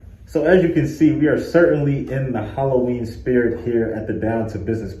So as you can see, we are certainly in the Halloween spirit here at the Down to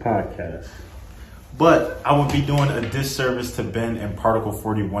Business podcast. But I would be doing a disservice to Ben and Particle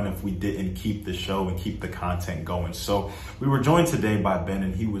 41 if we didn't keep the show and keep the content going. So we were joined today by Ben,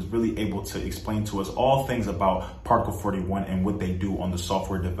 and he was really able to explain to us all things about Particle 41 and what they do on the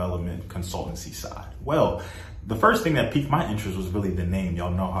software development consultancy side. Well, the first thing that piqued my interest was really the name.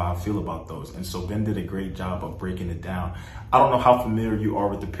 Y'all know how I feel about those. And so Ben did a great job of breaking it down. I don't know how familiar you are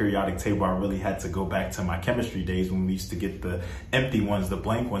with the periodic table. I really had to go back to my chemistry days when we used to get the empty ones, the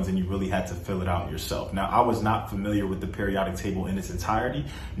blank ones, and you really had to fill it out yourself. Now, I was not familiar with the periodic table in its entirety,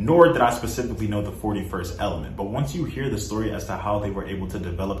 nor did I specifically know the 41st element. But once you hear the story as to how they were able to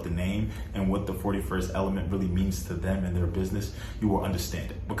develop the name and what the 41st element really means to them and their business, you will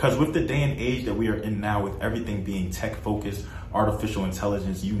understand it. Because with the day and age that we are in now, with everything being tech focused, artificial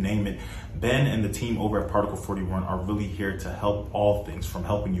intelligence, you name it, Ben and the team over at Particle 41 are really here to help all things, from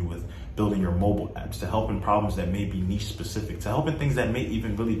helping you with building your mobile apps, to helping problems that may be niche specific, to helping things that may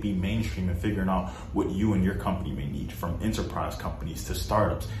even really be mainstream and figuring out what you and your company may need. From enterprise companies to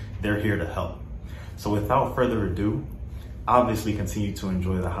startups, they're here to help. So without further ado, obviously continue to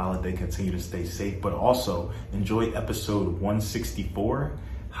enjoy the holiday, continue to stay safe, but also enjoy episode 164,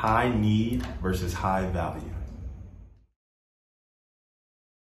 High Need versus High Value.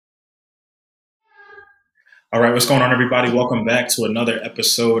 All right, what's going on, everybody? Welcome back to another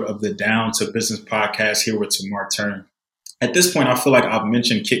episode of the Down to Business podcast here with Tamar Turn. At this point, I feel like I've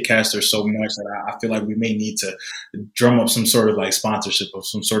mentioned Kitcaster so much that I feel like we may need to drum up some sort of like sponsorship or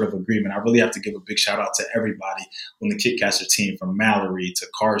some sort of agreement. I really have to give a big shout out to everybody on the Kitcaster team, from Mallory to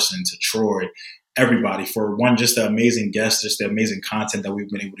Carson to Troy. Everybody, for one, just the amazing guests, just the amazing content that we've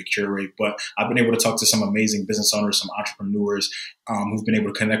been able to curate. But I've been able to talk to some amazing business owners, some entrepreneurs who've been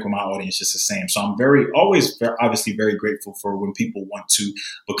able to connect with my audience just the same. So I'm obviously very grateful for when people want to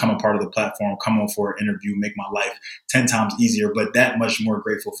become a part of the platform, come on for an interview, make my life 10 times easier, but that much more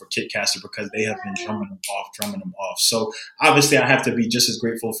grateful for Kitcaster because they have been drumming them off. So obviously I have to be just as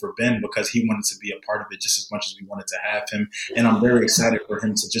grateful for Ben because he wanted to be a part of it just as much as we wanted to have him. And I'm very excited for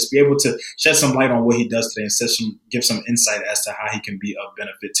him to just be able to shed some light on what he does today and give some insight as to how he can be of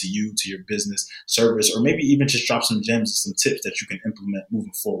benefit to you, to your business, service, or maybe even just drop some gems and some tips that you can implement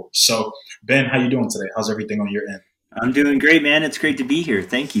moving forward. So Ben, how you doing today? How's everything on your end? I'm doing great, man. It's great to be here.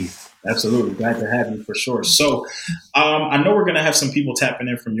 Thank you. Absolutely. Glad to have you for sure. So I know we're going to have some people tapping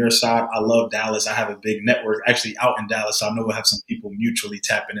in from your side. I love Dallas. I have a big network actually out in Dallas. So I know we'll have some people mutually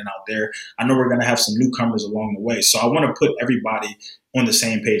tapping in out there. I know we're going to have some newcomers along the way. So I want to put everybody on the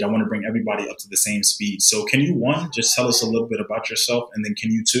same page. I want to bring everybody up to the same speed. So can you, one, just tell us a little bit about yourself? And then can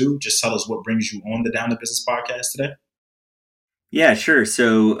you, two, just tell us what brings you on the Down to Business podcast today? Yeah, sure.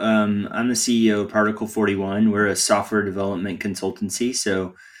 So I'm the CEO of Particle 41. We're a software development consultancy.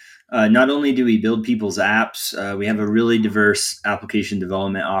 So not only do we build people's apps, we have a really diverse application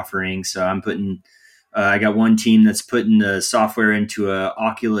development offering. So I got one team that's putting the software into a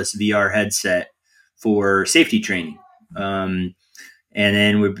Oculus VR headset for safety training. And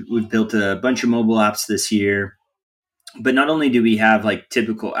then we've built a bunch of mobile apps this year. But not only do we have like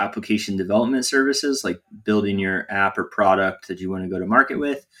typical application development services, like building your app or product that you want to go to market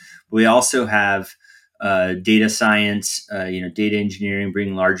with, but we also have data science, data engineering,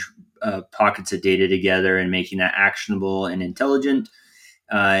 bringing large pockets of data together and making that actionable and intelligent.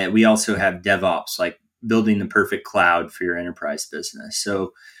 We also have DevOps, like building the perfect cloud for your enterprise business.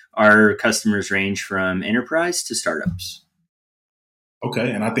 So our customers range from enterprise to startups.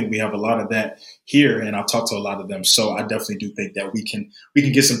 Okay, and I think we have a lot of that here, and I've talked to a lot of them. So I definitely do think that we can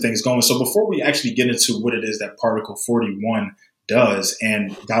get some things going. So before we actually get into what it is that Particle 41 does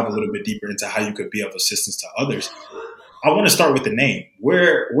and dive a little bit deeper into how you could be of assistance to others, I want to start with the name.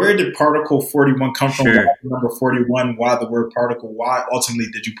 Where did Particle 41 come from? Sure. Why number 41? Why the word particle? Why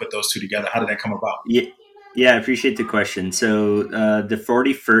ultimately did you put those two together? How did that come about? Yeah, I appreciate the question. So the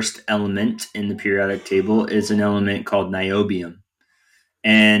 41st element in the periodic table is an element called niobium.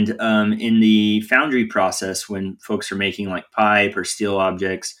 And in the foundry process, when folks are making like pipe or steel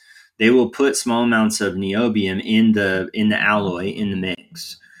objects, they will put small amounts of niobium in the alloy, in the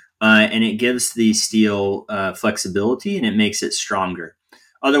mix. And it gives the steel flexibility and it makes it stronger.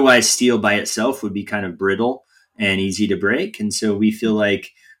 Otherwise, steel by itself would be kind of brittle and easy to break. And so we feel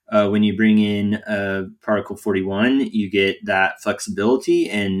like when you bring in Particle 41, you get that flexibility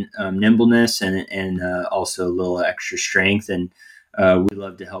and nimbleness and also a little extra strength. And we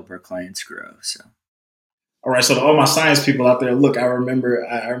love to help our clients grow. So, All right, so to all my science people out there, look, I remember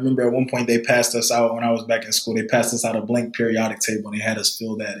at one point they passed us out when I was back in school. They passed us out a blank periodic table and they had us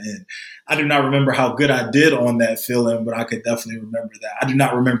fill that in. I do not remember how good I did on that fill in, but I could definitely remember that. I do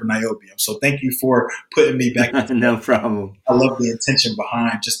not remember niobium. So thank you for putting me back. No problem. I love the intention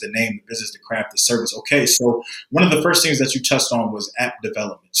behind just the name, the business, the craft, the service. Okay, so one of the first things that you touched on was app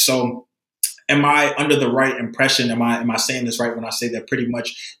development. So am I under the right impression? Am I saying this right when I say that pretty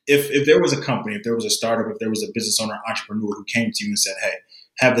much if there was a company, if there was a startup, if there was a business owner, entrepreneur who came to you and said, "Hey,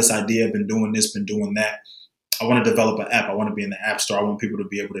 have this idea, been doing this, been doing that. I want to develop an app. I want to be in the app store. I want people to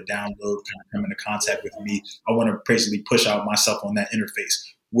be able to download, kind of come into contact with me. I want to basically push out myself on that interface."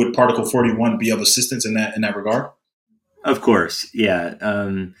 Would Particle 41 be of assistance in that regard? Of course, yeah.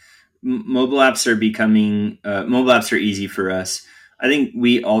 Mobile apps are becoming mobile apps are easy for us. I think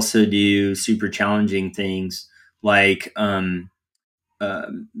we also do super challenging things like uh,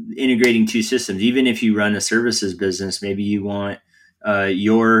 integrating two systems. Even if you run a services business, maybe you want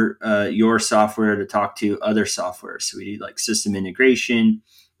your software to talk to other software. So we do like system integration.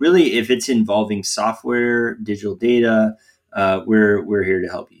 Really, if it's involving software, digital data, we're here to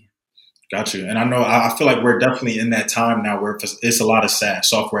help you. Got you. And I know I feel like we're definitely in that time now where it's a lot of SaaS,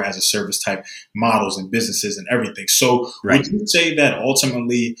 software as a service type models and businesses and everything. So Right. would you say that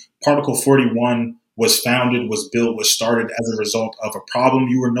ultimately Particle 41 was founded, was built, was started as a result of a problem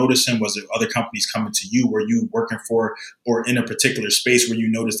you were noticing? Was it other companies coming to you? Were you working for or in a particular space where you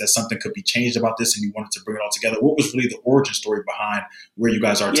noticed that something could be changed about this and you wanted to bring it all together? What was really the origin story behind where you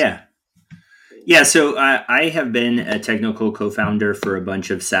guys are today? Yeah. Yeah, so I have been a technical co-founder for a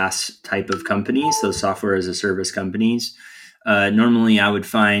bunch of SaaS type of companies, so software as a service companies. Normally, I would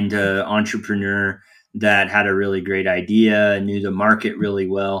find an entrepreneur that had a really great idea, knew the market really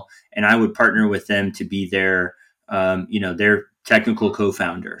well, and I would partner with them to be their technical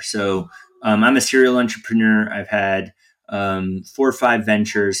co-founder. So I'm a serial entrepreneur. I've had 4 or 5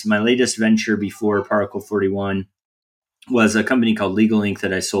 ventures. My latest venture before Particle 41 was a company called Legal Inc.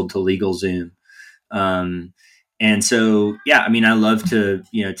 that I sold to LegalZoom. Um, and so, yeah, I mean, I love to,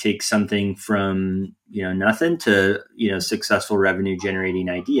 take something from, nothing to, successful revenue generating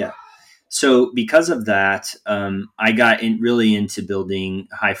idea. So because of that, I got really into building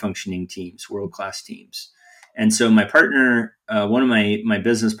high functioning teams, world-class teams. And so my partner, one of my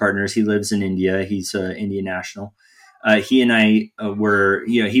business partners, he lives in India. He's an Indian national. He and I were,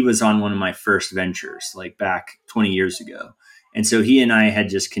 he was on one of my first ventures like back 20 years ago. And so he and I had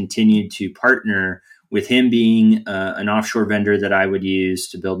just continued to partner with him being an offshore vendor that I would use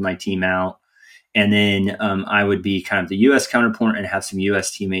to build my team out. And then I would be kind of the US counterpart and have some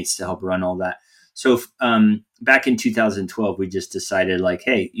US teammates to help run all that. So back in 2012, we just decided like,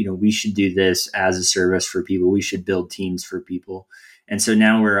 hey, we should do this as a service for people. We should build teams for people. And so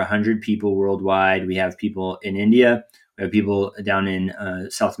now we're 100 people worldwide. We have people in India, we have people down in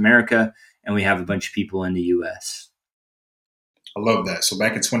South America, and we have a bunch of people in the US. I love that. So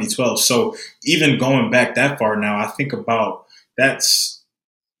back in 2012. So even going back that far now, I think about that's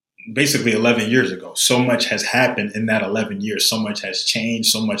basically 11 years ago. So much has happened in that 11 years. So much has changed.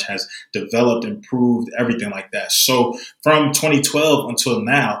 So much has developed, improved, everything like that. So from 2012 until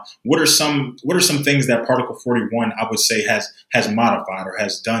now, what are some things that Particle 41, I would say, has modified or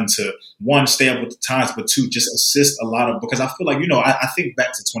has done to, one, stay up with the times, but two, just assist a lot of, because I feel like, I think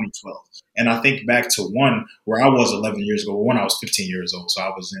back to 2012 and I think back to one where I was 11 years ago, when I was 15 years old. So I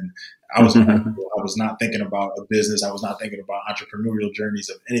was in high school. I was not thinking about a business. I was not thinking about entrepreneurial journeys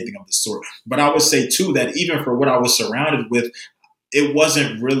of anything of the sort. But I would say too that even for what I was surrounded with, it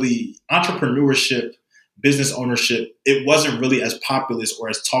wasn't really entrepreneurship, business ownership. It wasn't really as populous or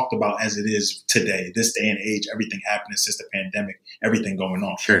as talked about as it is today, this day and age, everything happening since the pandemic, everything going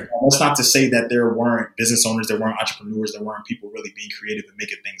on. Sure. That's not to say that there weren't business owners, there weren't entrepreneurs, there weren't people really being creative and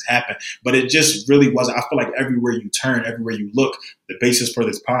making things happen, but it just really wasn't. I feel like everywhere you turn, everywhere you look, the basis for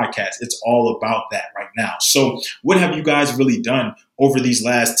this podcast, it's all about that right now. So what have you guys really done over these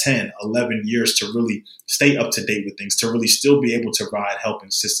last 10, 11 years to really stay up to date with things, to really still be able to provide help and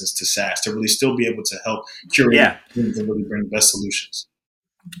assistance to SaaS, to really still be able to help curate things and really bring the best solutions?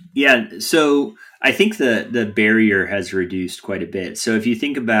 Yeah. So I think the barrier has reduced quite a bit. So if you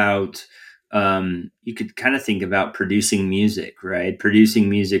think about, you could kind of think about producing music, right? Producing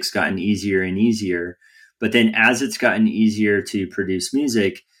music's gotten easier and easier, but then as it's gotten easier to produce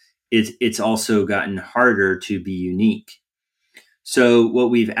music, it's also gotten harder to be unique. So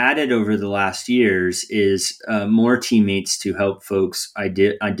what we've added over the last years is more teammates to help folks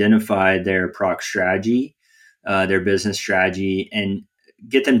identify their product strategy, their business strategy, and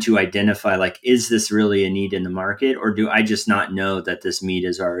get them to identify like, is this really a need in the market, or do I just not know that this need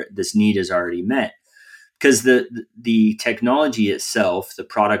is already met? because the technology itself, the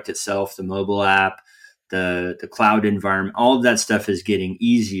product itself, the mobile app, the cloud environment, all of that stuff is getting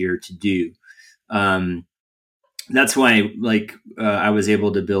easier to do. That's why, I was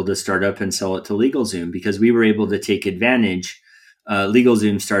able to build a startup and sell it to LegalZoom, because we were able to take advantage.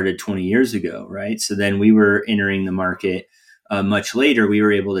 LegalZoom started 20 years ago, right? So then we were entering the market much later. We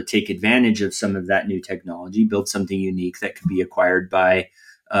were able to take advantage of some of that new technology, build something unique that could be acquired by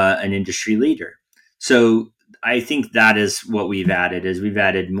an industry leader. So I think that is what we've added. Is we've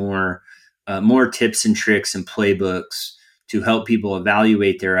added more tips and tricks and playbooks to help people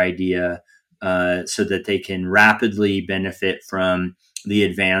evaluate their idea, so that they can rapidly benefit from the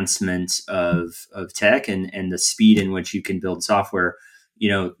advancements of tech and the speed in which you can build software.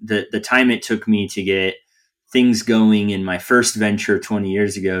 The time it took me to get things going in my first venture 20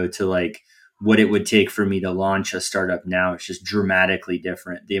 years ago to what it would take for me to launch a startup now, it's just dramatically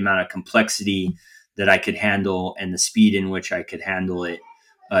different. The amount of complexity that I could handle and the speed in which I could handle it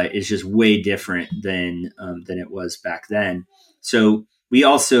is just way different than it was back then. So we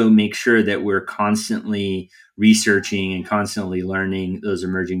also make sure that we're constantly researching and constantly learning those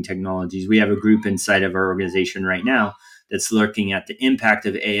emerging technologies. We have a group inside of our organization right now that's looking at the impact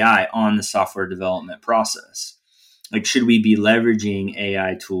of AI on the software development process. Should we be leveraging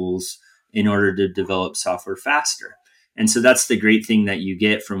AI tools in order to develop software faster? And so that's the great thing that you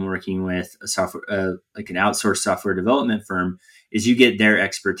get from working with a software, like an outsourced software development firm, is you get their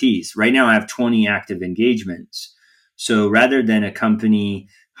expertise. Right now I have 20 active engagements. So rather than a company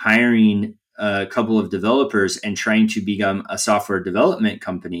hiring a couple of developers and trying to become a software development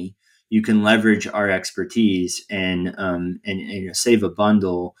company, you can leverage our expertise and save a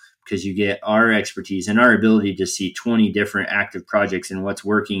bundle, because you get our expertise and our ability to see 20 different active projects and what's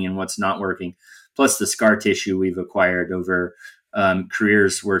working and what's not working, plus the scar tissue we've acquired over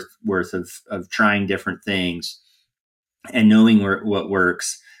careers worth of trying different things and knowing what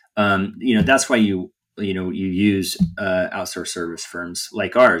works. That's why you use outsourced service firms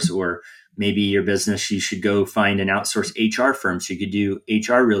like ours, or maybe your business, you should go find an outsourced HR firm so you could do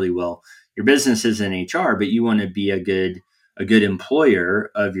HR really well. Your business isn't HR, but you want to be a good employer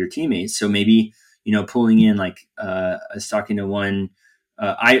of your teammates. So maybe, pulling in I was talking to one,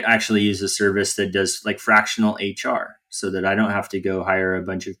 I actually use a service that does fractional HR, so that I don't have to go hire a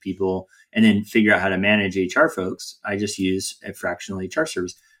bunch of people and then figure out how to manage HR folks. I just use a fractional HR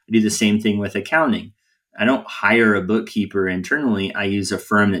service. I do the same thing with accounting. I don't hire a bookkeeper internally. I use a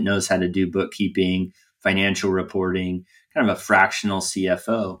firm that knows how to do bookkeeping, financial reporting, kind of a fractional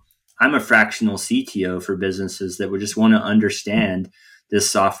CFO. I'm a fractional CTO for businesses that would just want to understand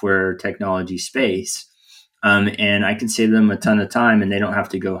this software technology space. And I can save them a ton of time, and they don't have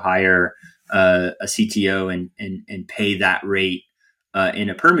to go hire a CTO and pay that rate in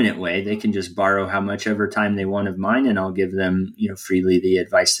a permanent way. They can just borrow how much ever time they want of mine, and I'll give them freely the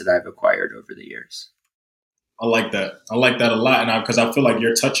advice that I've acquired over the years. I like that. I like that a lot. And because I feel like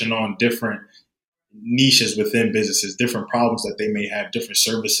you're touching on different niches within businesses, different problems that they may have, different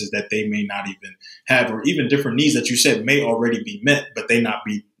services that they may not even have, or even different needs that you said may already be met, but they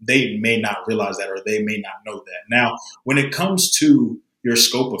may not realize that, or they may not know that. Now, when it comes to your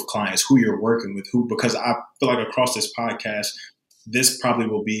scope of clients, who you're working with, because I feel like across this podcast, this probably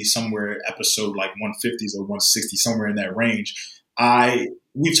will be somewhere episode 150s or 160, somewhere in that range.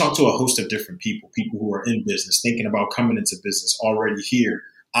 We've talked to a host of different people who are in business, thinking about coming into business, already here,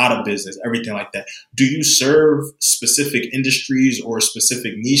 out of business, everything like that. Do you serve specific industries or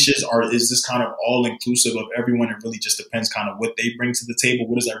specific niches, or is this kind of all inclusive of everyone? It really just depends kind of what they bring to the table.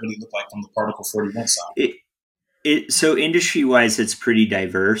 What does that really look like from the Particle 41 side? So industry wise, it's pretty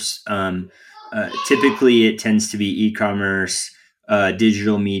diverse. Typically it tends to be e-commerce,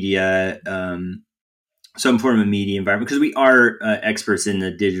 digital media, some form of media environment, because we are experts in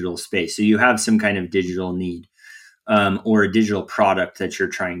the digital space. So you have some kind of digital need or a digital product that you're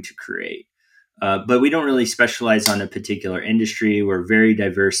trying to create. But we don't really specialize on a particular industry. We're very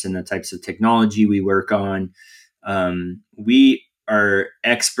diverse in the types of technology we work on. We are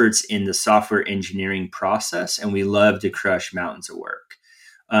experts in the software engineering process, and we love to crush mountains of work.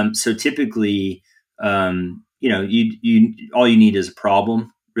 So typically, you all you need is a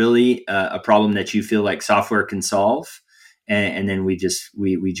problem. Really, a problem that you feel like software can solve, and then we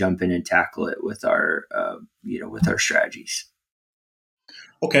jump in and tackle it with our strategies.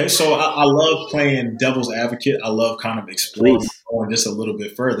 Okay, so I love playing devil's advocate. I love kind of exploring just a little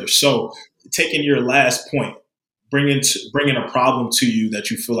bit further. So, taking your last point, bringing a problem to you that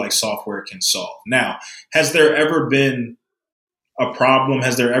you feel like software can solve. Now, has there ever been a problem?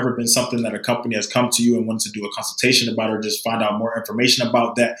 Has there ever been something that a company has come to you and wanted to do a consultation about or just find out more information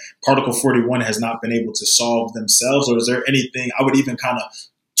about that Particle 41 has not been able to solve themselves? Or is there anything, I would even kind of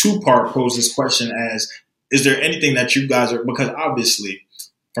two-part pose this question as, is there anything that you guys are, because obviously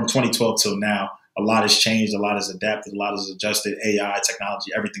from 2012 till now, a lot has changed, a lot has adapted, a lot has adjusted, AI,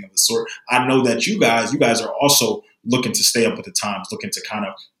 technology, everything of the sort. I know that you guys are also looking to stay up with the times, looking to kind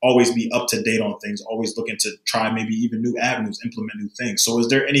of always be up to date on things, always looking to try maybe even new avenues, implement new things. So is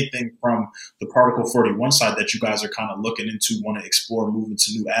there anything from the Particle 41 side that you guys are kind of looking into, want to explore, move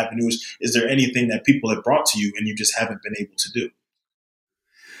into new avenues? Is there anything that people have brought to you and you just haven't been able to do?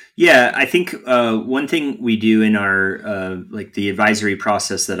 Yeah, I think one thing we do in our like the advisory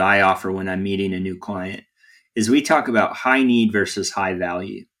process that I offer when I'm meeting a new client is we talk about high need versus high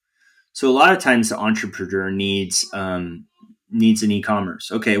value. So a lot of times the entrepreneur needs an e-commerce.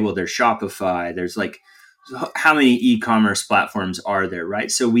 Okay, well there's Shopify. There's like how many e-commerce platforms are there,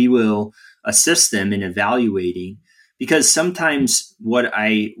 right? So we will assist them in evaluating because sometimes what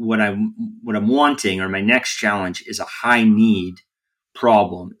I'm wanting or my next challenge is a high need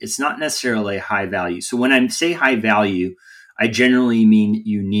problem. It's not necessarily high value. So when I say high value, I generally mean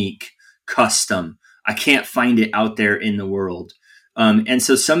unique, custom. I can't find it out there in the world. And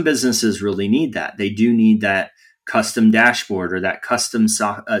so some businesses really need that. They do need that custom dashboard or that custom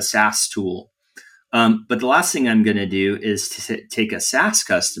SaaS tool. But the last thing I'm going to do is to take a SaaS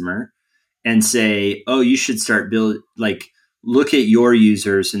customer and say, oh, you should start look at your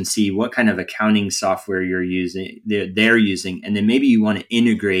users and see what kind of accounting software they're using. And then maybe you want to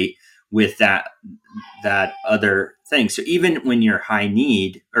integrate with that other thing. So even when you're high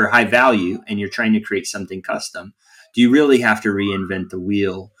need or high value and you're trying to create something custom, do you really have to reinvent the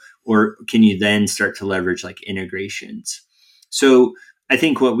wheel, or can you then start to leverage like integrations? So I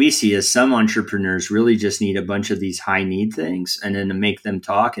think what we see is some entrepreneurs really just need a bunch of these high need things and then to make them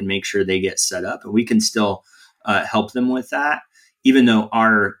talk and make sure they get set up. And we can still help them with that, even though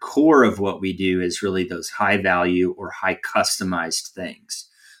our core of what we do is really those high value or high customized things.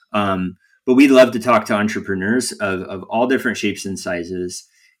 But we love to talk to entrepreneurs of all different shapes and sizes.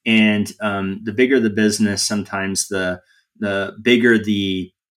 And the bigger the business, sometimes the bigger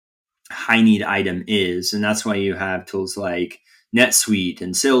the high need item is. And that's why you have tools like NetSuite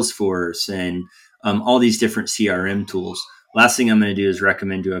and Salesforce and all these different CRM tools. Last thing I'm going to do is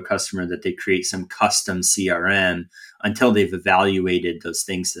recommend to a customer that they create some custom CRM until they've evaluated those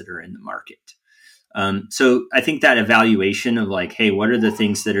things that are in the market. So I think that evaluation of like, hey, what are the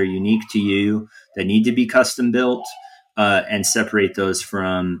things that are unique to you that need to be custom built, and separate those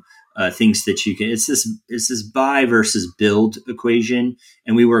from things that you can. It's this buy versus build equation,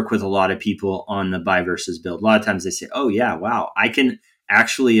 and we work with a lot of people on the buy versus build. A lot of times they say, "Oh yeah, wow, I can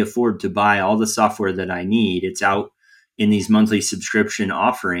actually afford to buy all the software that I need. It's out in these monthly subscription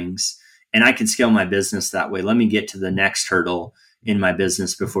offerings, and I can scale my business that way. Let me get to the next hurdle in my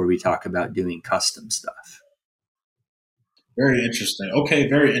business before we talk about doing custom stuff." Very interesting. Okay,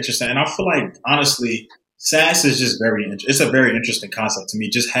 very interesting. And I feel like honestly, SaaS is just it's a very interesting concept to me.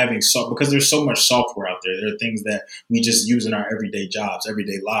 Just having because there's so much software out there. There are things that we just use in our everyday jobs,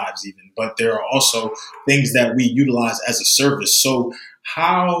 everyday lives, even. But there are also things that we utilize as a service. So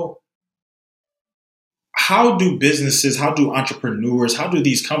how do businesses, how do entrepreneurs, how do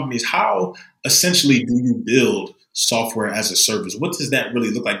these companies, how essentially do you build software as a service? What does that really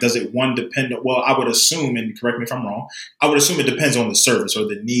look like? Does it depend? Well, I would assume, and correct me if I'm wrong, I would assume it depends on the service or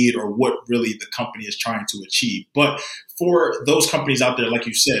the need or what really the company is trying to achieve. But for those companies out there, like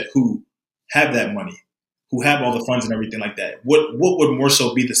you said, who have that money, who have all the funds and everything like that, what would more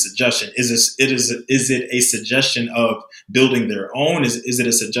so be the suggestion? Is it a suggestion of building their own? Is it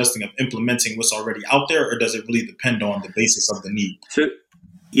a suggestion of implementing what's already out there, or does it really depend on the basis of the need? So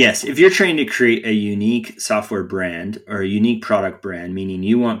yes, if you're trying to create a unique software brand or a unique product brand, meaning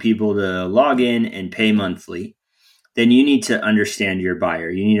you want people to log in and pay monthly, then you need to understand your buyer.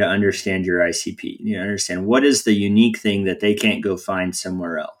 You need to understand your ICP. You need to understand what is the unique thing that they can't go find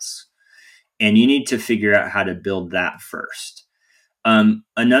somewhere else. And you need to figure out how to build that first.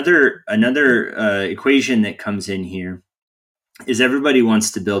 Another equation that comes in here is everybody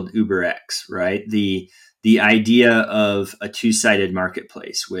wants to build UberX, right? The idea of a two-sided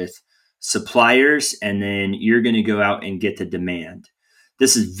marketplace with suppliers, and then you're going to go out and get the demand.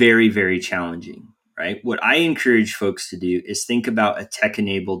 This is very, very challenging, right? What I encourage folks to do is think about a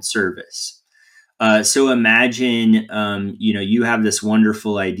tech-enabled service. So imagine, you have this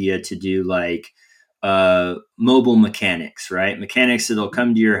wonderful idea to do like mobile mechanics, right? Mechanics that'll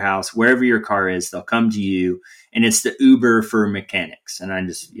come to your house, wherever your car is, they'll come to you, and it's the Uber for mechanics. And I'm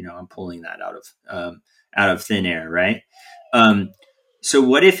just, I'm pulling that out of thin air, right? Um, so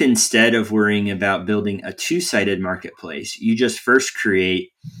what if instead of worrying about building a two-sided marketplace, you just first create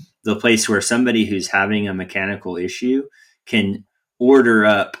the place where somebody who's having a mechanical issue can order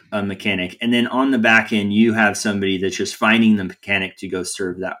up a mechanic, and then on the back end, you have somebody that's just finding the mechanic to go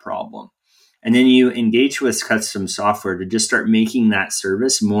serve that problem. And then you engage with custom software to just start making that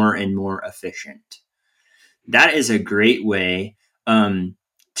service more and more efficient. That is a great way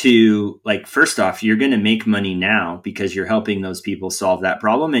to, like, first off, you're going to make money now because you're helping those people solve that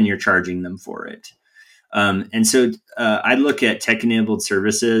problem and you're charging them for it. And so I look at tech-enabled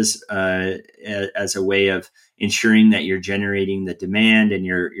services as a way of ensuring that you're generating the demand and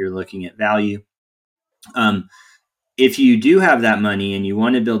you're looking at value. If you do have that money and you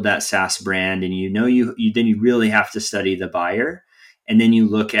want to build that SaaS brand, and then you really have to study the buyer, and then you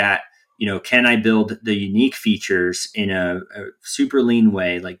look at, can I build the unique features in a super lean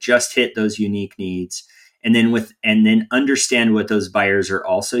way, like just hit those unique needs, and then understand what those buyers are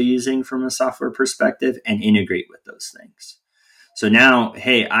also using from a software perspective and integrate with those things. So now,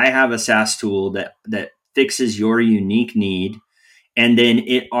 hey, I have a SaaS tool that fixes your unique need, and then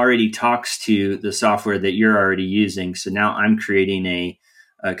it already talks to the software that you're already using. So now I'm creating a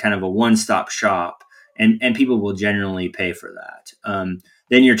kind of a one-stop shop, and people will generally pay for that.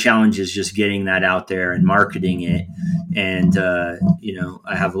 Then your challenge is just getting that out there and marketing it. And,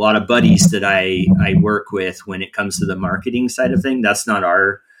 I have a lot of buddies that I work with when it comes to the marketing side of things. That's not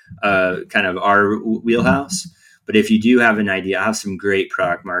our kind of our wheelhouse. But if you do have an idea, I have some great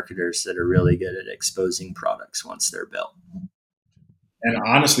product marketers that are really good at exposing products once they're built. And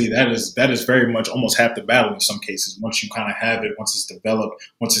honestly, that is very much almost half the battle in some cases. Once you kind of have it, once it's developed,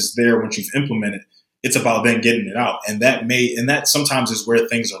 once it's there, once you've implemented, it's about then getting it out. And that sometimes is where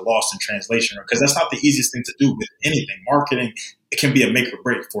things are lost in translation, because that's not the easiest thing to do with anything. Marketing, it can be a make or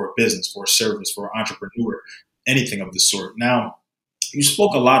break for a business, for a service, for an entrepreneur, anything of the sort. Now, you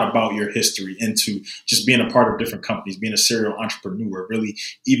spoke a lot about your history into just being a part of different companies, being a serial entrepreneur, really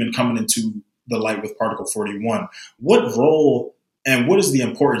even coming into the light with Particle 41. What role and what is the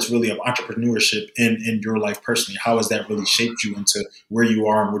importance really of entrepreneurship in your life personally? How has that really shaped you into where you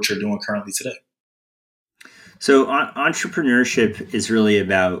are and what you're doing currently today? So entrepreneurship is really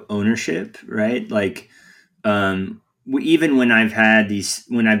about ownership, right? Like, even when I've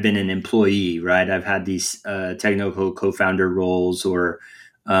been an employee, right? I've had these technical co-founder roles, or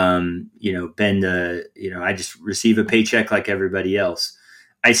I just receive a paycheck like everybody else.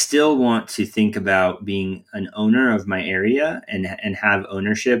 I still want to think about being an owner of my area and have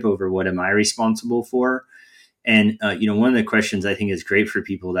ownership over what am I responsible for. And, one of the questions I think is great for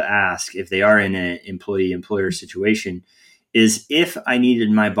people to ask if they are in an employee-employer situation is, if I needed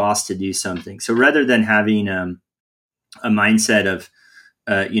my boss to do something. So rather than having a mindset of,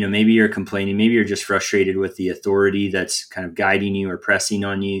 maybe you're complaining, maybe you're just frustrated with the authority that's kind of guiding you or pressing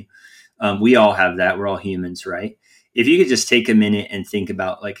on you. We all have that. We're all humans, right? If you could just take a minute and think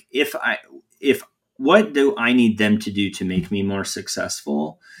about, like, if what do I need them to do to make me more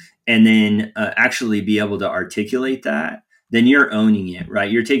successful? And then actually be able to articulate that, then you're owning it, right?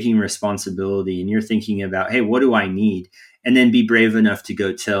 You're taking responsibility and you're thinking about, hey, what do I need? And then be brave enough to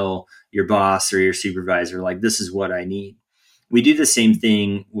go tell your boss or your supervisor, like, this is what I need. We do the same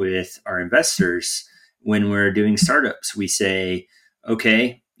thing with our investors when we're doing startups. We say,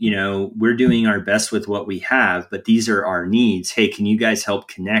 okay, we're doing our best with what we have, but these are our needs. Hey, can you guys help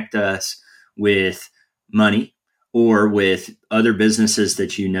connect us with money or with other businesses that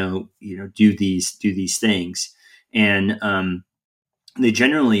do these things? And they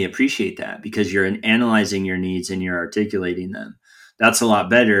generally appreciate that, because you're analyzing your needs and you're articulating them. That's a lot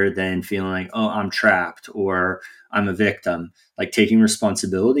better than feeling like, oh, I'm trapped or I'm a victim. Like, taking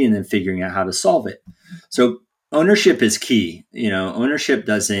responsibility and then figuring out how to solve it. So ownership is key. Ownership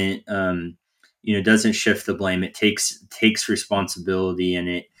doesn't shift the blame. It takes responsibility, and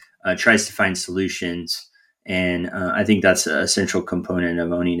it tries to find solutions. And I think that's an essential component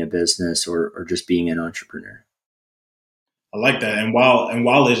of owning a business or just being an entrepreneur. I like that. And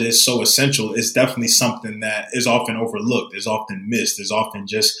while it is so essential, it's definitely something that is often overlooked, is often missed, is often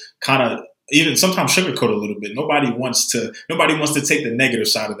just kind of even sometimes sugarcoat a little bit. Nobody wants to take the negative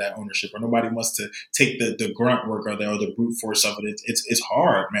side of that ownership, or nobody wants to take the grunt work or the brute force of it. It's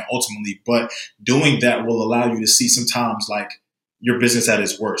hard, man, ultimately. But doing that will allow you to see sometimes, like, your business at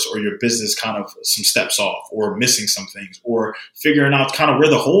its worst, or your business kind of some steps off, or missing some things, or figuring out kind of where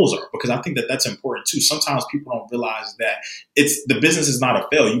the holes are. Because I think that that's important too. Sometimes people don't realize that the business is not a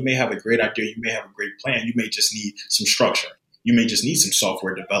fail. You may have a great idea. You may have a great plan. You may just need some structure. You may just need some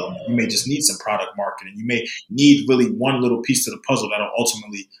software development. You may just need some product marketing. You may need really one little piece to the puzzle that'll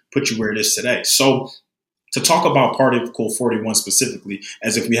ultimately put you where it is today. So to talk about Particle 41 specifically,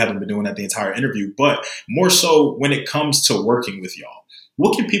 as if we haven't been doing that the entire interview, but more so when it comes to working with y'all.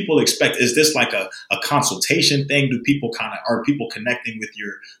 What can people expect? Is this like a consultation thing? Are people connecting with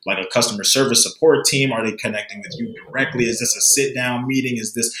your, like, a customer service support team? Are they connecting with you directly? Is this a sit down meeting?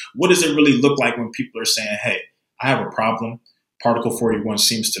 What does it really look like when people are saying, hey, I have a problem. Particle 41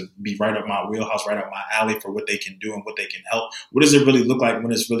 seems to be right up my wheelhouse, right up my alley for what they can do and what they can help. What does it really look like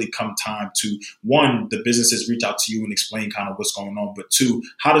when it's really come time to, one, the businesses reach out to you and explain kind of what's going on, but two,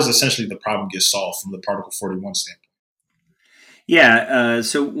 how does essentially the problem get solved from the Particle 41 standpoint? Yeah.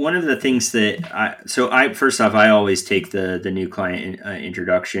 So one of the things that I first off, I always take the new client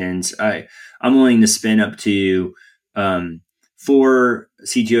introductions. I'm willing to spend up to 4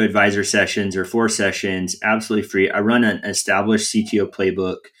 CTO advisor sessions or 4 sessions absolutely free. I run an established CTO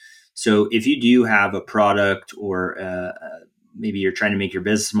playbook. So if you do have a product or maybe you're trying to make your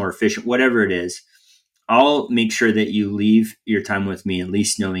business more efficient, whatever it is, I'll make sure that you leave your time with me at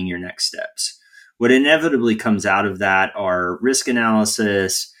least knowing your next steps. What inevitably comes out of that are risk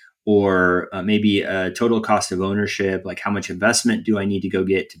analysis or maybe a total cost of ownership, like how much investment do I need to go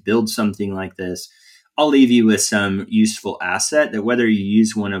get to build something like this? I'll leave you with some useful asset that whether you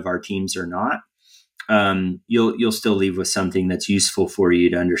use one of our teams or not, you'll still leave with something that's useful for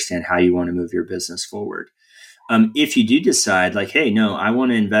you to understand how you want to move your business forward. If you do decide like, hey, no, I want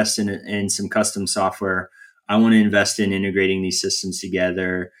to invest in some custom software. I want to invest in integrating these systems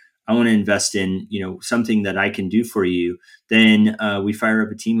together. I want to invest in, something that I can do for you. Then we fire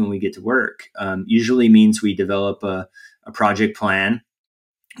up a team and we get to work. Usually means we develop a project plan.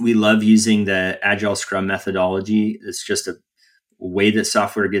 We love using the Agile Scrum methodology. It's just a way that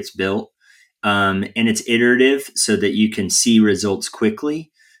software gets built. And it's iterative so that you can see results quickly.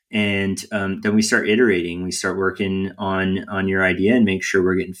 And then we start iterating. We start working on your idea and make sure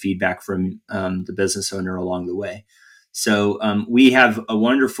we're getting feedback from the business owner along the way. So we have a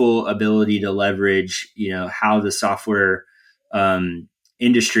wonderful ability to leverage, how the software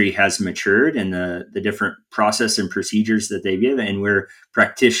industry has matured and the different process and procedures that they give, and we're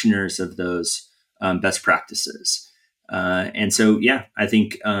practitioners of those best practices. And so, yeah, I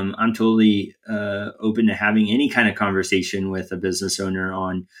think I'm totally open to having any kind of conversation with a business owner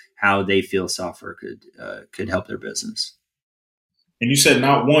on how they feel software could help their business. And you said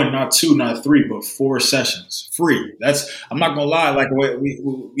not 1, not 2, not 3, but 4 sessions free. I'm not gonna lie. Like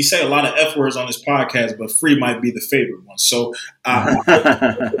we say a lot of F words on this podcast, but free might be the favorite one. So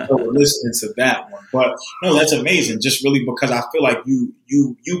we're listening to that one. But no, that's amazing. Just really because I feel like you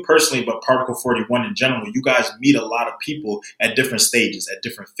personally, but Particle 41 in general, you guys meet a lot of people at different stages, at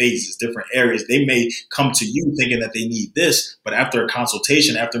different phases, different areas. They may come to you thinking that they need this, but after a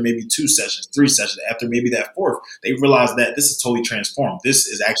consultation, after maybe 2 sessions, 3 sessions, after maybe that 4th, they realize that this is totally transformed. This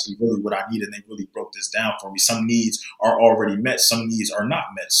is actually really what I need, and they really broke this down for me. Some needs are already met, some needs are not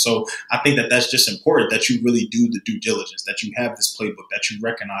met. So I think that that's just important, that you really do the due diligence, that you have this playbook, that you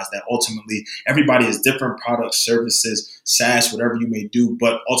recognize that ultimately everybody is different, products, services, SaaS, whatever you may do,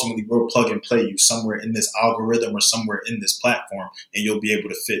 but ultimately we'll plug and play you somewhere in this algorithm or somewhere in this platform, and you'll be able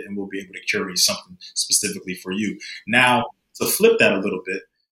to fit and we'll be able to curate something specifically for you. Now, to flip that a little bit,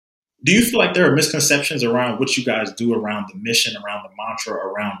 do you feel like there are misconceptions around what you guys do, around the mission, around the mantra,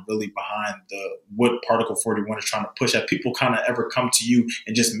 around really behind what Particle 41 is trying to push? Have people kind of ever come to you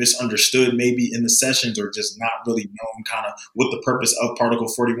and just misunderstood maybe in the sessions, or just not really known kind of what the purpose of Particle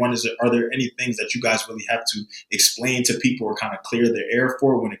 41 is? Are there any things that you guys really have to explain to people or kind of clear their air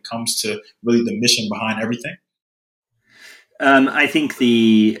for when it comes to really the mission behind everything? I think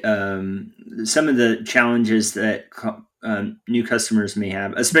some of the challenges that new customers may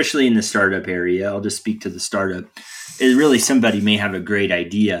have, especially in the startup area, I'll just speak to the startup, is really somebody may have a great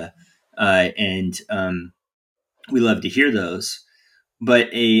idea, and we love to hear those. But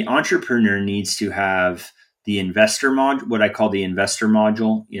a entrepreneur needs to have the investor module, what I call the investor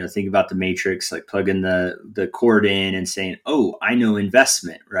module. Think about the matrix, like plugging the cord in and saying, "Oh, I know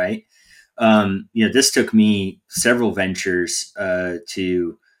investment," right? This took me several ventures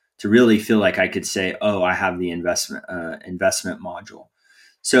to really feel like I could say, "Oh, I have the investment module."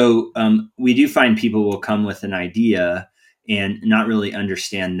 So we do find people will come with an idea and not really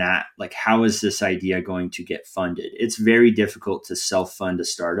understand that, like, how is this idea going to get funded? It's very difficult to self-fund a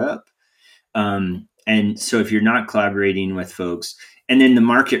startup, and so if you're not collaborating with folks, and then the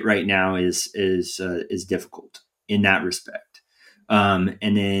market right now is difficult in that respect.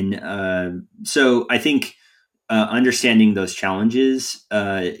 So I think understanding those challenges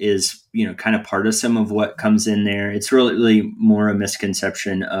is, kind of part of some of what comes in there. It's really more a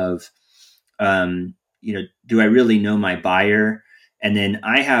misconception of, do I really know my buyer? And then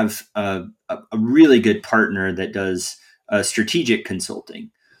I have a really good partner that does strategic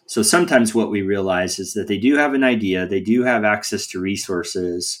consulting. So sometimes what we realize is that they do have an idea, they do have access to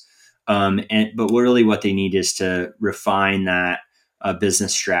resources, but really what they need is to refine that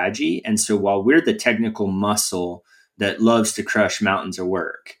business strategy. And so while we're the technical muscle that loves to crush mountains of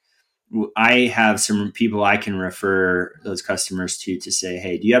work, I have some people I can refer those customers to say,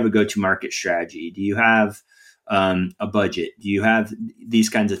 hey, do you have a go-to-market strategy? Do you have a budget? Do you have these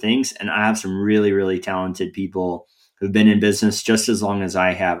kinds of things? And I have some really, really talented people who've been in business just as long as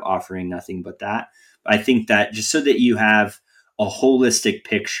I have, offering nothing but that. I think that just so that you have a holistic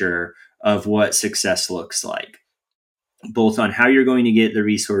picture of what success looks like, both on how you're going to get the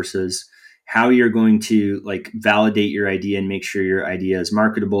resources, how you're going to like validate your idea and make sure your idea is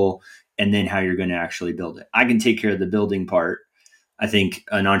marketable, and then how you're going to actually build it. I can take care of the building part. I think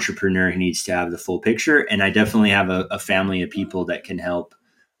an entrepreneur needs to have the full picture, and I definitely have a family of people that can help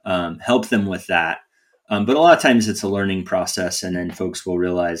them with that. But a lot of times it's a learning process, and then folks will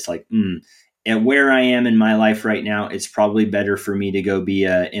realize like, at where I am in my life right now, it's probably better for me to go be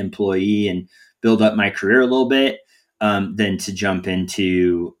an employee and build up my career a little bit than to jump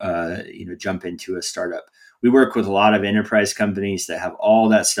into a startup. We work with a lot of enterprise companies that have all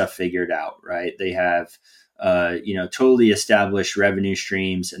that stuff figured out, right? They have totally established revenue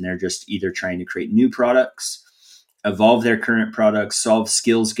streams, and they're just either trying to create new products, evolve their current products, solve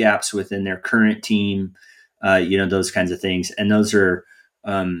skills gaps within their current team, those kinds of things. And those are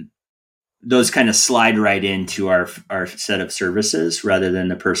those kind of slide right into our set of services rather than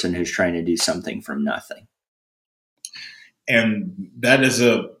the person who's trying to do something from nothing. And that's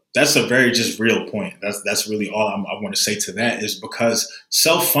a very just real point. That's really all I want to say to that, is because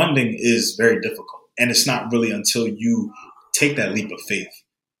self-funding is very difficult. And it's not really until you take that leap of faith,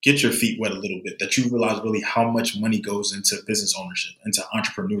 get your feet wet a little bit, that you realize really how much money goes into business ownership, into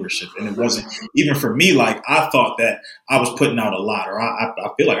entrepreneurship. And it wasn't, even for me, like I thought that I was putting out a lot, or I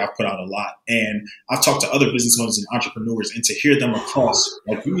feel like I've put out a lot. And I've talked to other business owners and entrepreneurs, and to hear them across,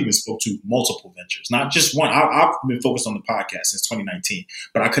 like you even spoke to, multiple ventures, not just one. I've been focused on the podcast since 2019,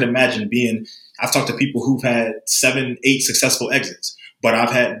 but I could imagine I've talked to people who've had 7, 8 successful exits.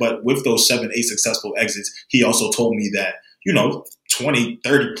 But with those 7, 8 successful exits, he also told me that, 20,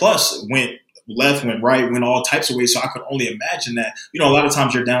 30 plus went left, went right, went all types of ways. So I could only imagine that, a lot of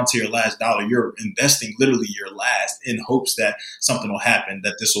times you're down to your last dollar. You're investing literally your last in hopes that something will happen,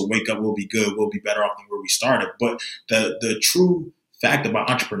 that this will wake up, we'll be good, we'll be better off than where we started. But the true fact about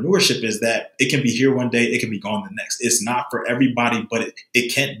entrepreneurship is that it can be here one day, it can be gone the next. It's not for everybody, but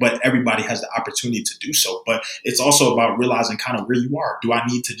it can't, but everybody has the opportunity to do so. But it's also about realizing kind of where you are. Do I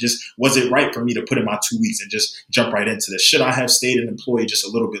need to was it right for me to put in my 2 weeks and just jump right into this? Should I have stayed an employee just a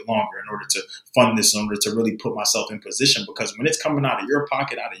little bit longer in order to fund this, in order to really put myself in position? Because when it's coming out of your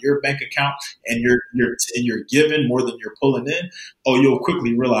pocket, out of your bank account, and you're giving more than you're pulling in, you'll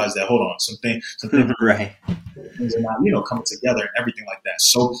quickly realize that, hold on, some things right. Things are not, coming together and everything like that.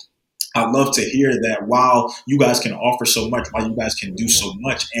 So I love to hear that while you guys can offer so much, while you guys can do so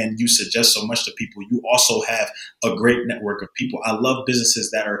much, and you suggest so much to people, you also have a great network of people. I love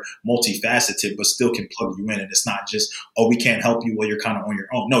businesses that are multifaceted, but still can plug you in. And it's not just, we can't help you while you're kind of on your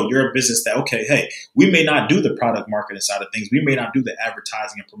own. No, you're a business that, okay, hey, we may not do the product marketing side of things. We may not do the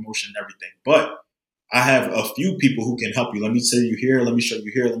advertising and promotion and everything, but I have a few people who can help you. Let me show you here. Let me show you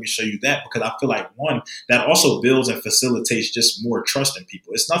here. Let me show you that. Because I feel like, one, that also builds and facilitates just more trust in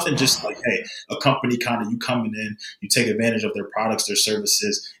people. It's nothing just like, hey, a company kind of, you coming in, you take advantage of their products, their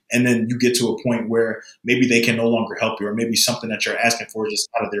services, and then you get to a point where maybe they can no longer help you, or maybe something that you're asking for is just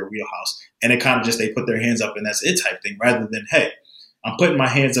out of their wheelhouse. And it kind of just, they put their hands up and that's it type thing, rather than, hey, I'm putting my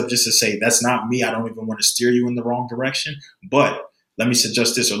hands up just to say, that's not me. I don't even want to steer you in the wrong direction, but let me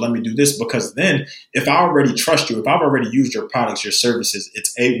suggest this, or let me do this. Because then if I already trust you, if I've already used your products, your services,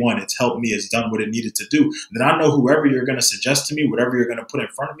 it's A1, it's helped me, it's done what it needed to do, then I know whoever you're going to suggest to me, whatever you're going to put in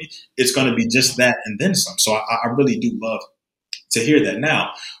front of me, it's going to be just that and then some. So I really do love to hear that.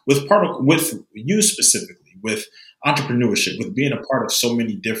 Now, with you specifically, with entrepreneurship, with being a part of so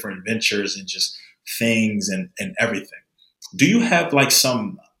many different ventures and just things and everything, do you have like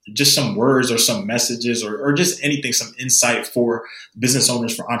some words or some messages or just anything, some insight for business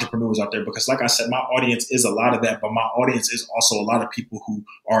owners, for entrepreneurs out there? Because like I said, my audience is a lot of that, but my audience is also a lot of people who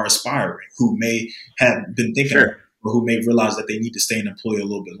are aspiring, who may have been thinking, Sure. Or who may realize that they need to stay an employee a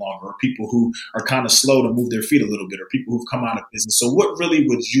little bit longer, or people who are kind of slow to move their feet a little bit, or people who've come out of business. So what really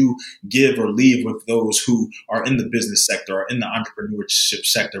would you give or leave with those who are in the business sector or in the entrepreneurship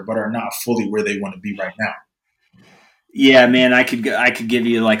sector, but are not fully where they want to be right now? Yeah, man, I could give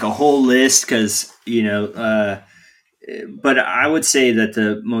you like a whole list because but I would say that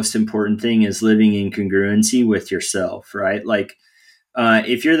the most important thing is living in congruency with yourself, right? Like,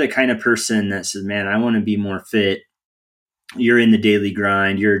 if you're the kind of person that says, man, I want to be more fit, you're in the daily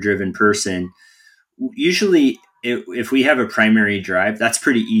grind, you're a driven person. Usually, if we have a primary drive, that's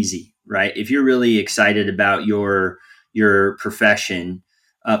pretty easy, right? If you're really excited about your profession,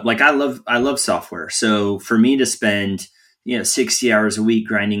 like I love software. So for me to spend 60 hours a week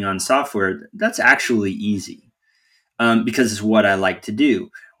grinding on software, that's actually easy, because it's what I like to do.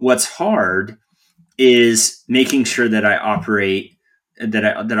 What's hard is making sure that I operate, that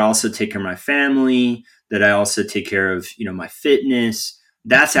I also take care of my family, that I also take care of my fitness.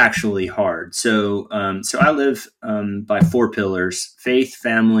 That's actually hard. So so I live by 4 pillars: faith,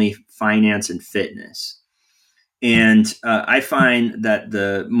 family, finance, and fitness. And I find that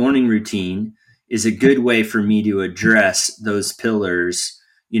the morning routine is a good way for me to address those pillars,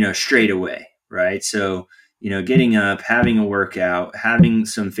 straight away, right? So, getting up, having a workout, having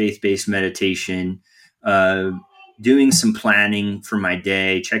some faith-based meditation, uh, doing some planning for my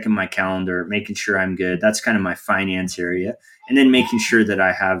day, checking my calendar, making sure I'm good. That's kind of my finance area. And then making sure that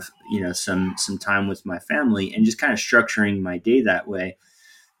I have, some time with my family, and just kind of structuring my day that way.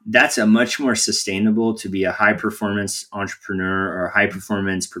 That's a much more sustainable to be a high performance entrepreneur or a high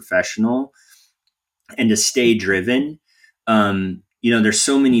performance professional, and to stay driven. There's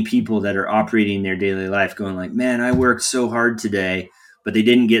so many people that are operating their daily life going like, man, I worked so hard today, but they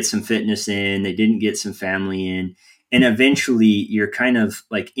didn't get some fitness in, they didn't get some family in. And eventually you're kind of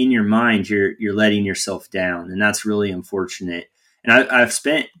like, in your mind, you're letting yourself down. And that's really unfortunate. And I've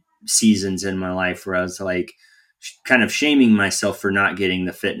spent seasons in my life where I was like, kind of shaming myself for not getting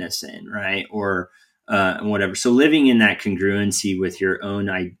the fitness in, right? Or whatever. So living in that congruency with your own,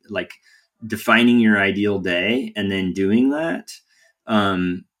 like defining your ideal day and then doing that,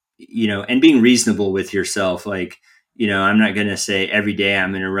 and being reasonable with yourself. Like, I'm not going to say every day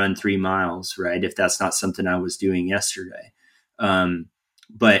I'm going to run 3 miles, right? If that's not something I was doing yesterday.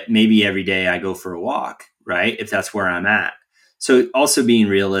 But maybe every day I go for a walk, right? If that's where I'm at. So also being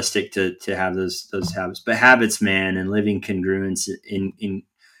realistic to have those habits, but habits, man, and living congruence in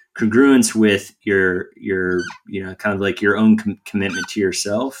congruence with your kind of like your own commitment to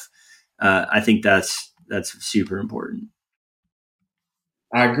yourself. I think that's super important.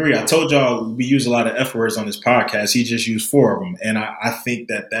 I agree. I told y'all we use a lot of F words on this podcast. He just used 4 of them. And I think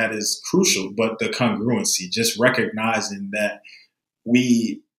that is crucial. But the congruency, just recognizing that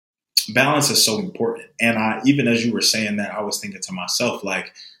we balance is so important. And even as you were saying that, I was thinking to myself,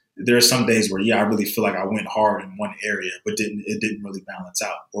 like, there are some days where, I really feel like I went hard in one area, but it didn't really balance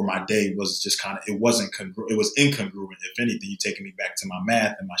out. Or my day was just kind of, it wasn't it was incongruent. If anything, you're taking me back to my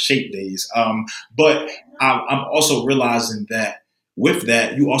math and my shape days. But I'm also realizing that with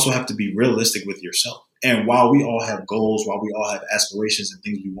that, you also have to be realistic with yourself. And while we all have goals, while we all have aspirations and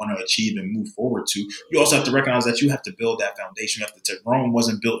things we want to achieve and move forward to, you also have to recognize that you have to build that foundation. You have to, Rome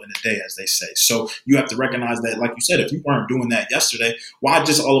wasn't built in a day, as they say. So you have to recognize that, like you said, if you weren't doing that yesterday, why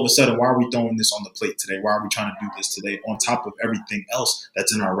just all of a sudden, why are we throwing this on the plate today? Why are we trying to do this today on top of everything else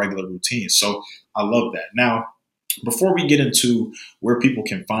that's in our regular routine? So I love that. Now, before we get into where people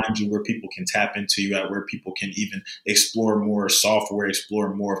can find you, where people can tap into you at, where people can even explore more software,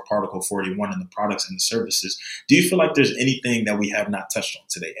 explore more of Particle 41 and the products and the services, do you feel like there's anything that we have not touched on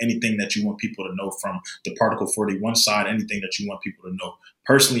today? Anything that you want people to know from the Particle 41 side? Anything that you want people to know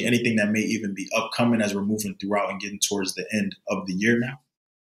personally? Anything that may even be upcoming as we're moving throughout and getting towards the end of the year now?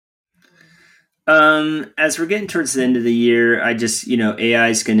 As we're getting towards the end of the year, I just, AI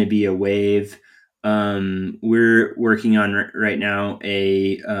is going to be a wave. We're working on right now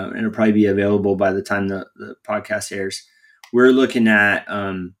and it'll probably be available by the time the podcast airs. We're looking at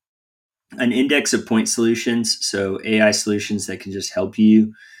an index of point solutions, so AI solutions that can just help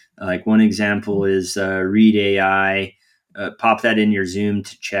you. Like one example is Read AI. Pop that in your Zoom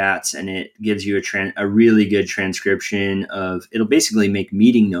to chats, and it gives you a really good transcription of. It'll basically make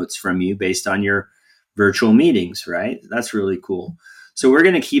meeting notes from you based on your virtual meetings, right? That's really cool. So we're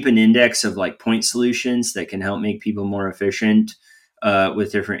going to keep an index of like point solutions that can help make people more efficient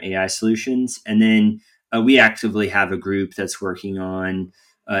with different AI solutions. And then we actively have a group that's working on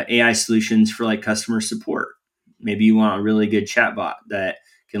AI solutions for like customer support. Maybe you want a really good chatbot that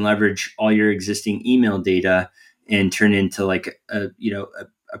can leverage all your existing email data and turn into like a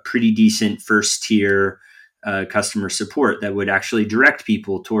pretty decent first tier customer support that would actually direct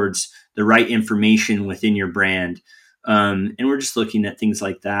people towards the right information within your brand. And we're just looking at things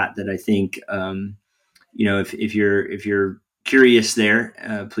like that I think, if you're curious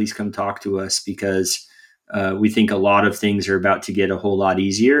there, please come talk to us, because we think a lot of things are about to get a whole lot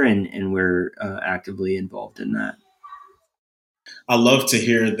easier, and we're actively involved in that. I love to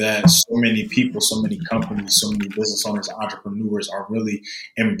hear that so many people, so many companies, so many business owners and entrepreneurs are really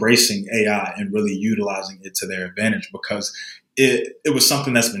embracing AI and really utilizing it to their advantage, because it was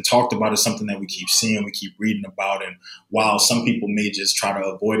something that's been talked about. It's something that we keep seeing, we keep reading about. And while some people may just try to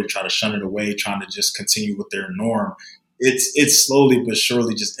avoid it, try to shun it away, trying to just continue with their norm, it's slowly but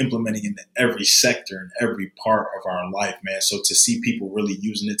surely just implementing into every sector and every part of our life, man. So to see people really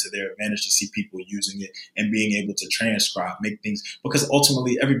using it to their advantage, to see people using it and being able to transcribe, make things, because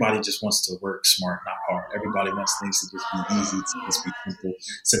ultimately everybody just wants to work smart, not hard. Everybody wants things to just be easy, to just be simple.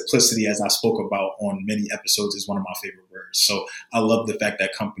 Simplicity, as I spoke about on many episodes, is one of my favorite words. So I love the fact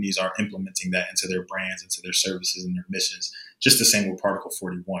that companies are implementing that into their brands, into their services and their missions. Just the same with Particle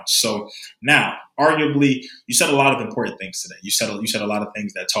 41. So now, arguably, you said a lot of important things today. You said a lot of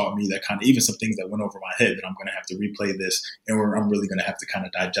things that taught me, that kind of, even some things that went over my head that I'm going to have to replay this, and I'm really going to have to kind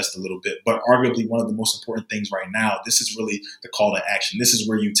of digest a little bit. But arguably, one of the most important things right now, this is really the call to action. This is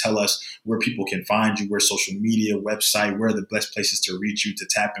where you tell us where people can find you, where social media, website, where are the best places to reach you, to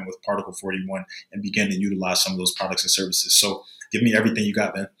tap in with Particle 41 and begin to utilize some of those products and services. So give me everything you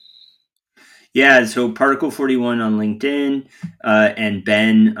got, man. Yeah, so Particle 41 on LinkedIn, and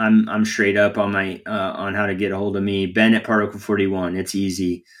Ben, I'm straight up on my on how to get a hold of me. Ben at Particle 41, it's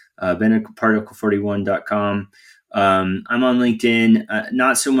easy. Ben at particle41.com. I'm on LinkedIn,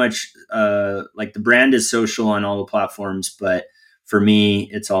 not so much like the brand is social on all the platforms, but for me,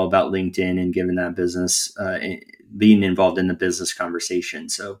 it's all about LinkedIn and giving that business, being involved in the business conversation.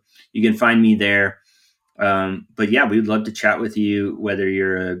 So you can find me there. But yeah, we would love to chat with you, whether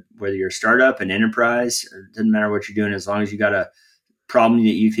you're a startup, an enterprise, it doesn't matter what you're doing, as long as you got a problem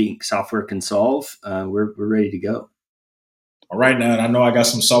that you think software can solve. We're ready to go. All right, now, and I know I got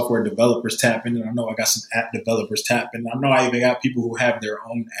some software developers tapping, and I know I got some app developers tapping. I know I even got people who have their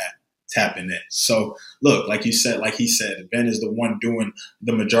own app tapping in. So look, like he said, Ben is the one doing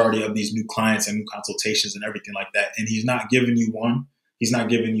the majority of these new clients and new consultations and everything like that. And he's not giving you one. He's not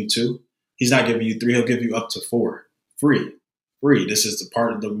giving you two. He's not giving you three. He'll give you up to four. Free. This is the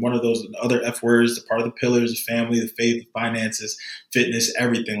part of one of those other F words, the part of the pillars, the family, the faith, the finances, fitness,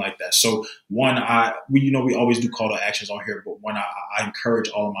 everything like that. So one, we always do call to actions on here, but one, I encourage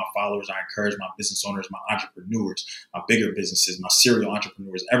all of my followers. I encourage my business owners, my entrepreneurs, my bigger businesses, my serial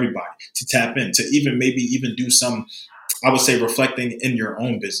entrepreneurs, everybody to tap in, to maybe even do some, I would say, reflecting in your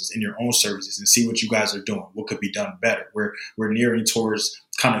own business, in your own services, and see what you guys are doing. What could be done better? We're nearing towards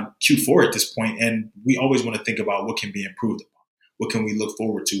kind of Q4 at this point, and we always want to think about what can be improved upon. What can we look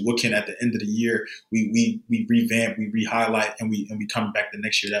forward to? What can, at the end of the year, we revamp, we re-highlight, and we come back the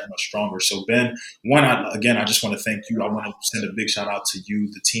next year that much stronger. So Ben, I just want to thank you. I want to send a big shout out to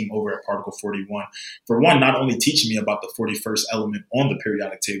you, the team over at Particle 41, for one, not only teaching me about the 41st element on the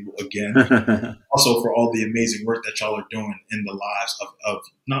periodic table again, also for all the amazing work that y'all are doing in the lives of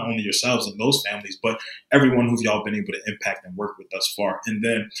not only yourselves and those families, but everyone who y'all been able to impact and work with thus far. And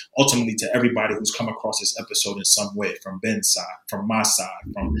then ultimately to everybody who's come across this episode in some way, from Ben's side, from my side,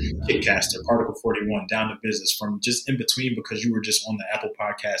 from Kitcaster, Particle 41, down to business, from just in between, because you were just on the Apple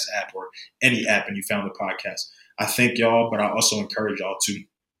Podcast app or any app and you found the podcast. I thank y'all, but I also encourage y'all to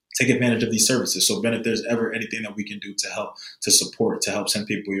take advantage of these services. So Ben, if there's ever anything that we can do to help, to support, to help send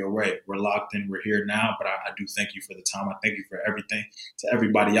people your way, we're locked in, we're here now, but I do thank you for the time. I thank you for everything. To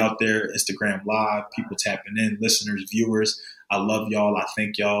everybody out there, Instagram Live, people tapping in, listeners, viewers, I love y'all. I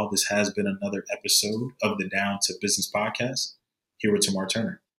thank y'all. This has been another episode of the Down to Business podcast. Here with Tamar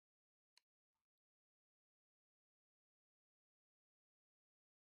Turner.